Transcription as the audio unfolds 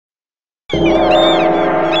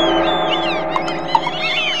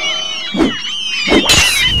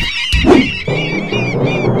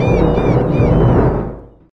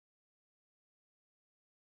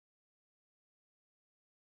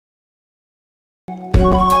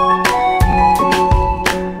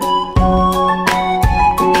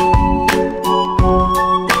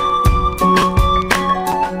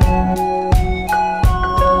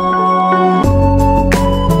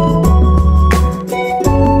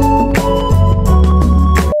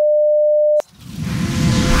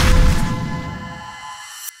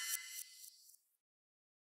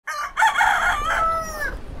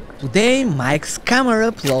Today, Mike's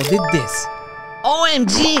camera uploaded this.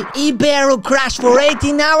 OMG! eBarrel crashed for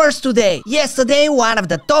 18 hours today! Yesterday, one of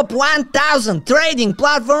the top 1000 trading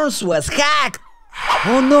platforms was hacked!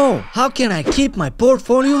 Oh no! How can I keep my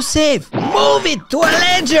portfolio safe? Move it to a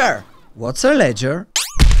ledger! What's a ledger?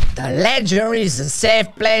 The ledger is a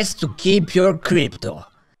safe place to keep your crypto.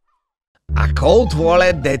 A cold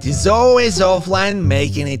wallet that is always offline,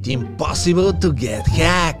 making it impossible to get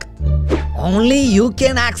hacked. Only you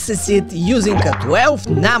can access it using a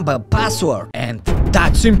 12-number password, and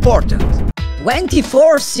that's important.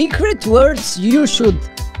 24 secret words you should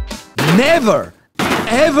never,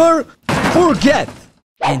 ever forget.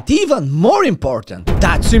 And even more important,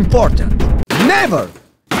 that's important, never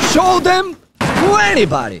show them to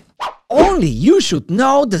anybody. Only you should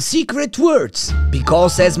know the secret words,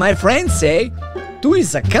 because as my friends say, 2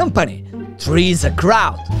 is a company, 3 is a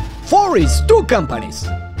crowd, 4 is 2 companies,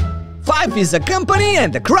 5 is a company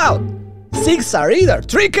and a crowd, 6 are either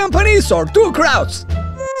 3 companies or 2 crowds.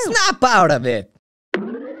 Snap out of it.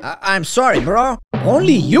 I'm sorry, bro.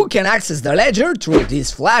 Only you can access the ledger through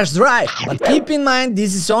this flash drive, but keep in mind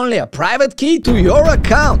this is only a private key to your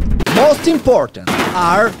account. Most important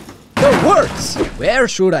are the words. Where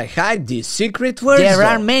should I hide these secret words? There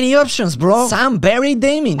are many options, bro. Some bury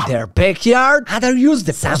them in their backyard, others use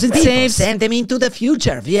deposit safes, send them into the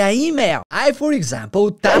future via email. I, for example,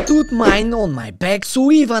 tattooed mine on my back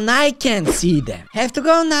so even I can see them. Have to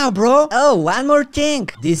go now, bro. Oh, one more thing.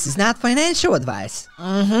 This is not financial advice.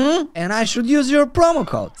 And I should use your promo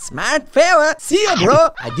code. Smart fella. See ya, bro.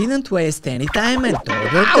 I didn't waste any time and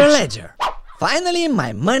ordered the ledger. Finally,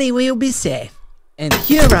 my money will be safe. And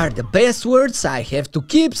here are the best words I have to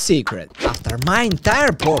keep secret. After my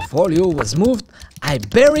entire portfolio was moved, I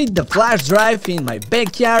buried the flash drive in my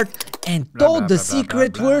backyard and told the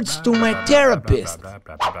secret words to my therapist.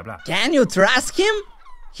 Can you trust him?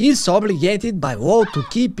 He's obligated by law to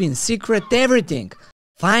keep in secret everything.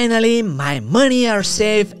 Finally, my money are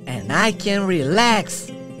safe and I can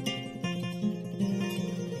relax.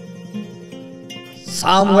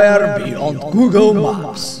 Somewhere beyond Google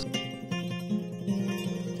Maps.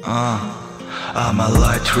 I'm a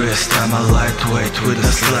light wrist, I'm a lightweight with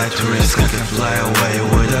a slight risk. I can fly away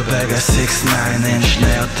with a bag of 6-9-inch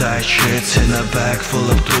nail tight shirts in a bag full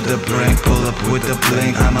up to the brink. Pull up with the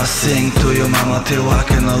blink. I'ma sing to you, mama, till I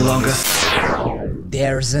can no longer.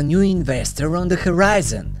 There's a new investor on the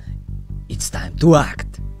horizon. It's time to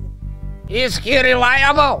act. Is he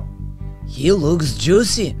reliable? He looks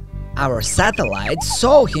juicy. Our satellite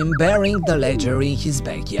saw him burying the ledger in his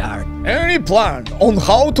backyard. Any plan on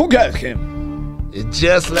how to get him?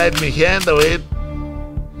 Just let me handle it.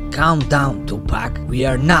 Calm down, Tupac. We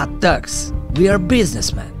are not thugs. We are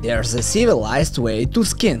businessmen. There's a civilized way to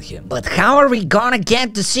skin him. But how are we gonna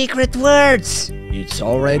get the secret words? It's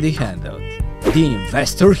already handled. The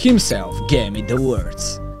investor himself gave me the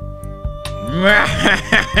words.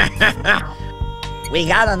 We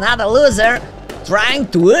got another loser trying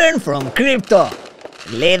to earn from crypto.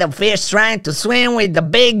 Little fish trying to swim with the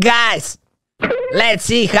big guys. Let's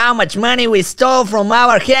see how much money we stole from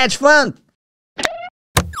our hedge fund.